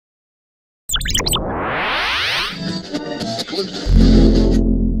What's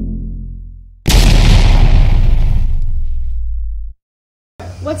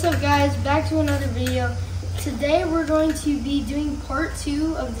up guys, back to another video. Today we're going to be doing part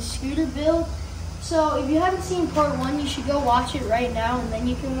 2 of the scooter build. So if you haven't seen part 1, you should go watch it right now and then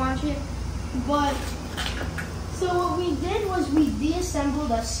you can watch it. But, so what we did was we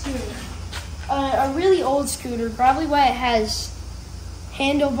deassembled a scooter. A really old scooter, probably why it has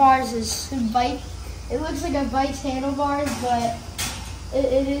handlebars as bike. It looks like a bike's handlebars, but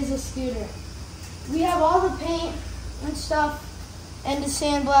it is a scooter. We have all the paint and stuff and the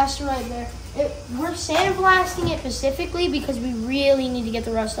sandblaster right there. We're sandblasting it specifically because we really need to get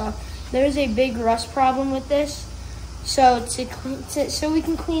the rust off. There's a big rust problem with this, so so we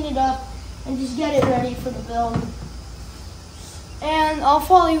can clean it up and just get it ready for the build. And I'll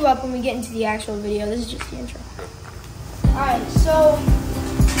follow you up when we get into the actual video. This is just the intro. Alright, so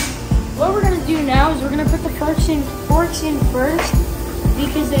what we're gonna do now is we're gonna put the forks in first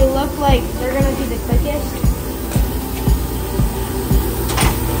because they look like they're gonna be the quickest.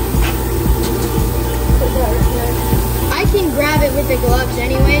 I can grab it with the gloves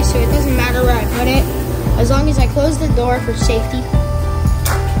anyway, so it doesn't matter where I put it, as long as I close the door for safety.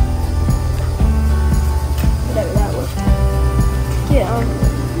 Whatever that was. Get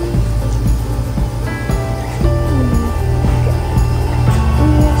on.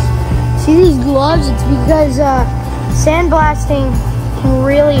 See these gloves? It's because sandblasting can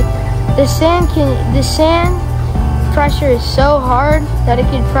really, the sand pressure is so hard that it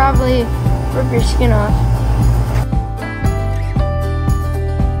could probably rip your skin off.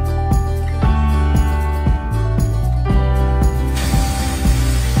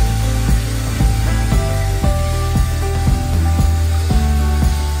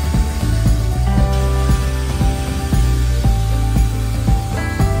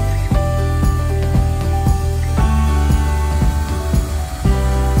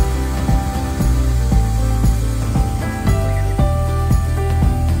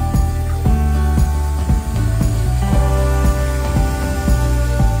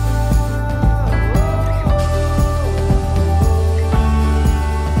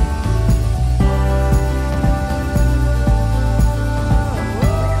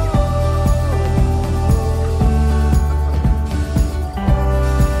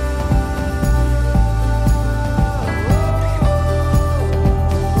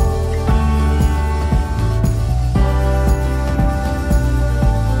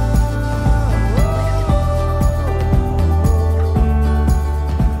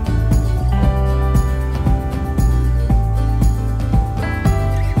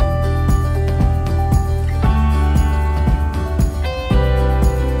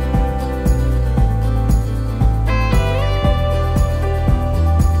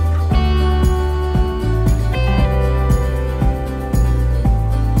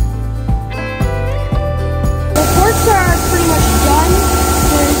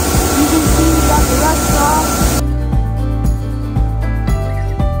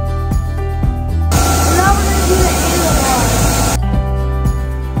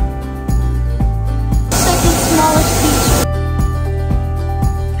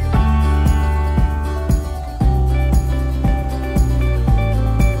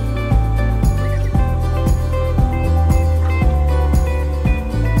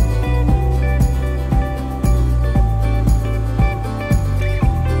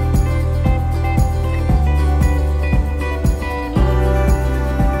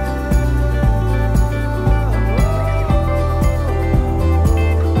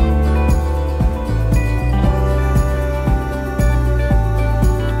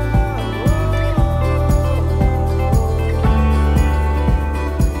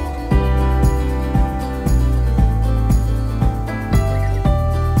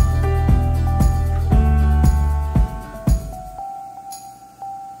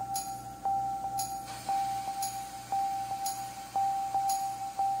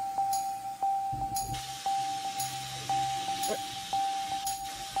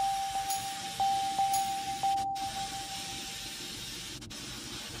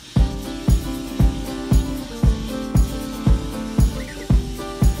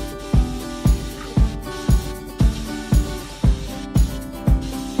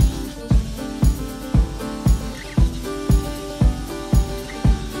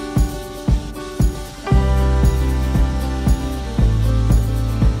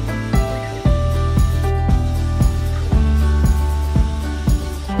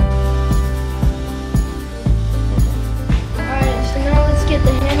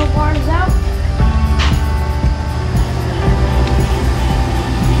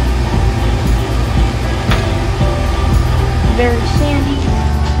 very sandy.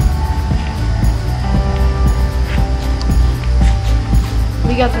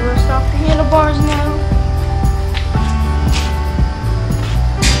 We got the rust off the handlebars now.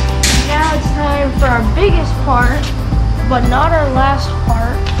 Now it's time for our biggest part, but not our last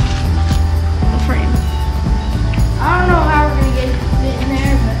part, the frame. I don't know how we're gonna get it to fit in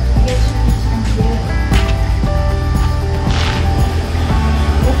there, but I guess we're just gonna do it.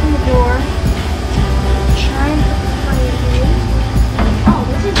 Open the door. Try and put the frame in. Oh,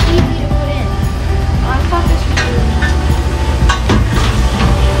 this is easy to put in. Oh, I thought this was really easy.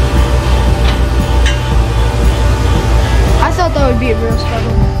 I thought that would be a real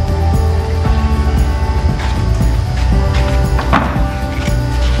struggle.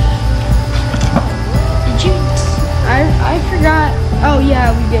 Did you? I forgot. Oh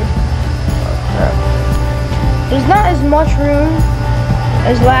yeah, we did. There's not as much room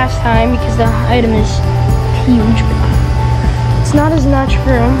as last time because the item is huge. It's not as much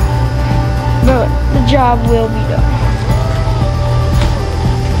room, but the job will be done.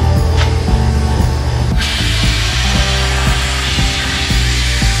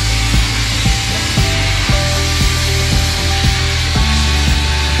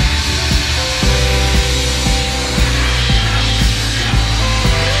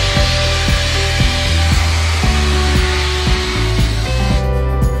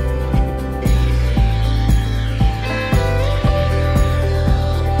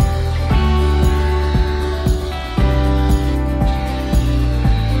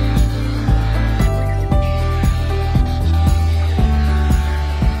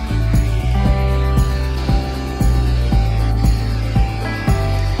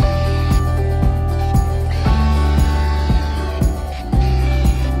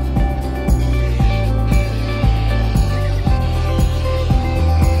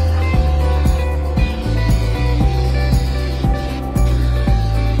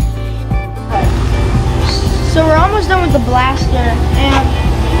 So we're almost done with the blaster, and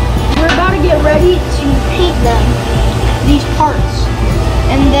we're about to get ready to paint them, these parts.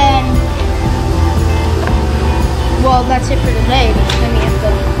 And then, well, that's it for today, because then we have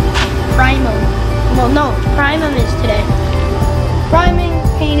to prime them. Well, no, prime them is today. Priming,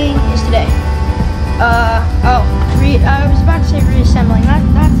 painting is today. I was about to say reassembling.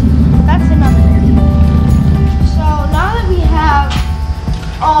 That's another day. So now that we have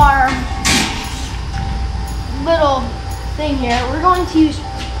our little thing here, we're going to use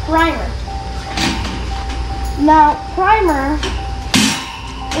primer. Now, primer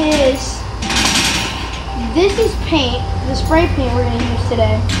this is paint, the spray paint we're going to use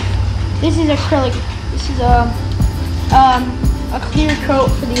today. This is acrylic. This is a clear coat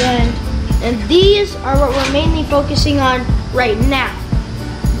for the end. And these are what we're mainly focusing on right now.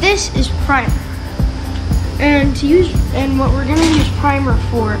 This is primer. And what we're going to use primer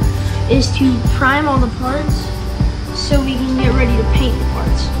for is to prime all the parts so we can get ready to paint the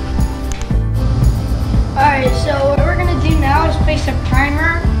parts. Alright, so what we're going to do now is place a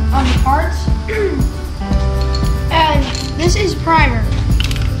primer on the parts. And this is primer.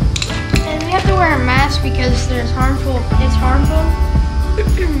 And we have to wear a mask because it's harmful.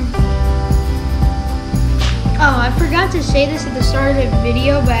 Oh, I forgot to say this at the start of the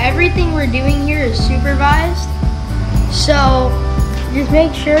video, but everything we're doing here is supervised. So just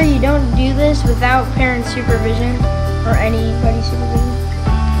make sure you don't do this without parent supervision or anybody's supervision.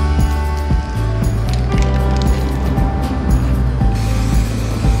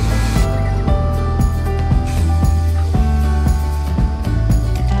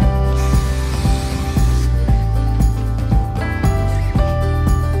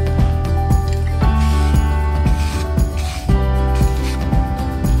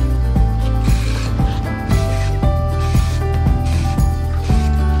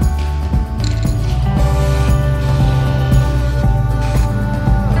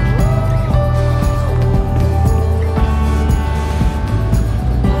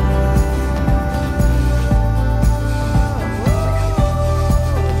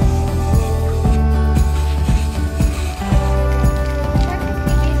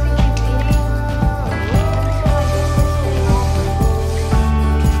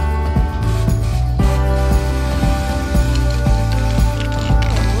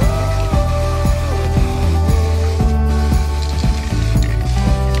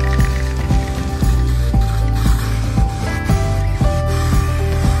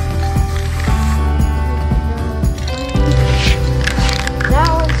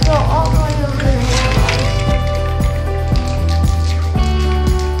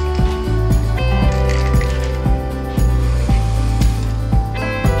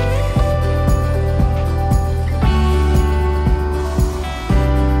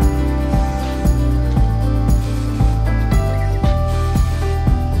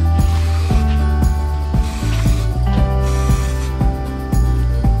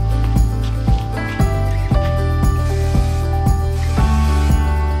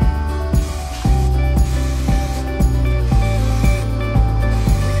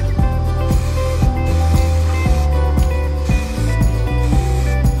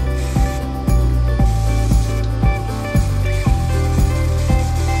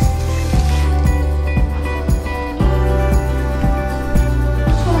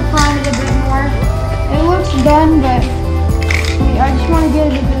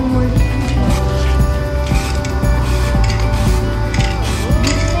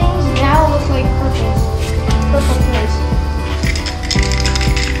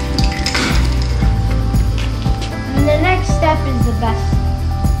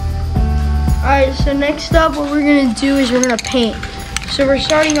 Alright, so next up what we're gonna do is we're gonna paint. So we're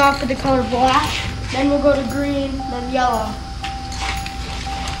starting off with the color black, then we'll go to green, then yellow.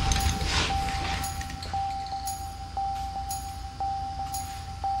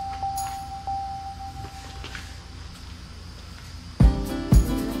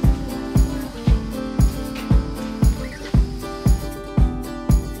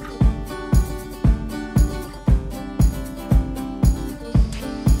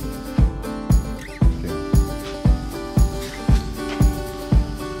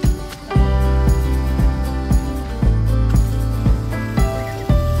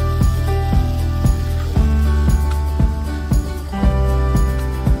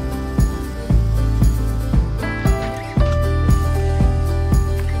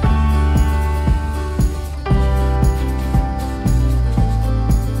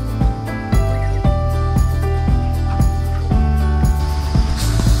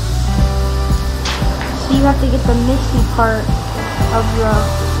 You have to get the misty part of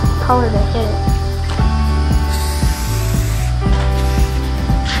the color to hit it.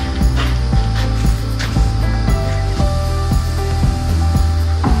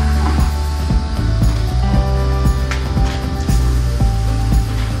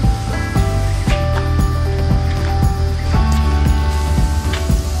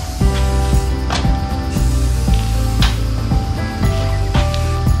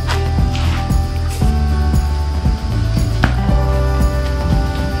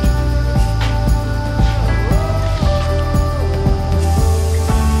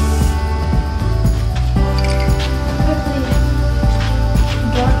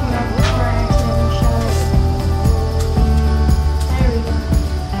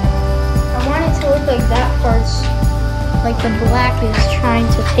 Like that part's like the black is trying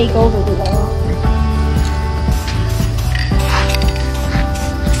to take over the yellow.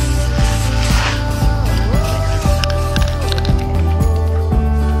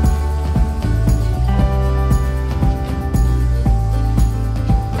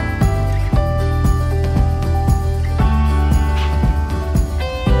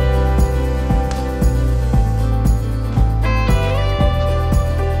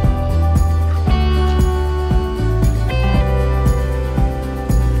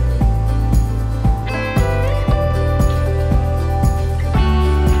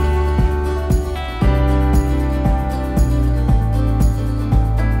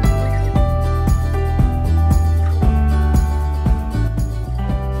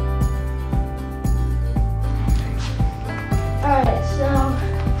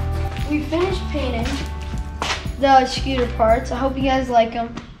 We finished painting the scooter parts. I hope you guys like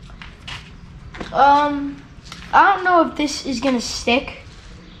them. I don't know if this is gonna stick.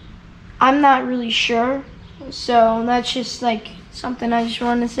 I'm not really sure. So that's just like something I just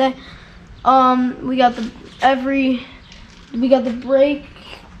wanted to say. We got the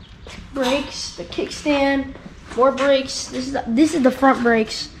brakes, the kickstand, 4 brakes. This is the front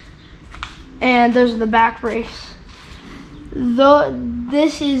brakes, and those are the back brakes.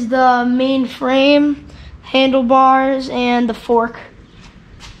 This is the main frame, handlebars, and the fork.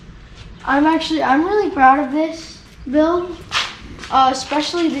 I'm really proud of this build,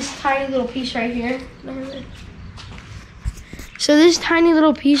 especially this tiny little piece right here. So this tiny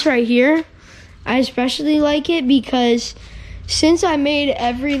little piece right here, I especially like it because since I made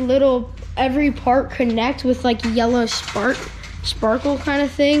every part connect with like yellow sparkle kind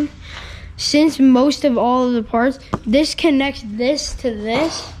of thing, since most of all of the parts, this connects this to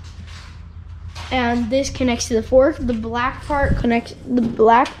this, and this connects to the fork. The black part connects to the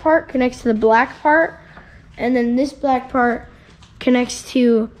black part, and then this black part connects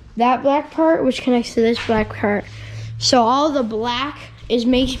to that black part, which connects to this black part. So all the black is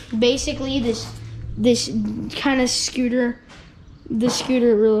basically this kind of scooter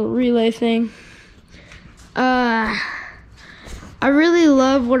relay thing. I really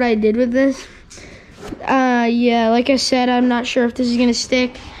love what I did with this. Yeah, like I said, I'm not sure if this is gonna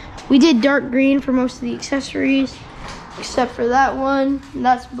stick. We did dark green for most of the accessories, except for that one.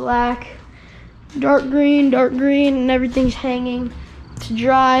 That's black. Dark green, and everything's hanging to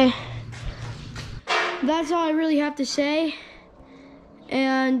dry. That's all I really have to say.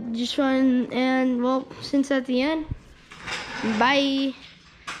 And well, since at the end, bye.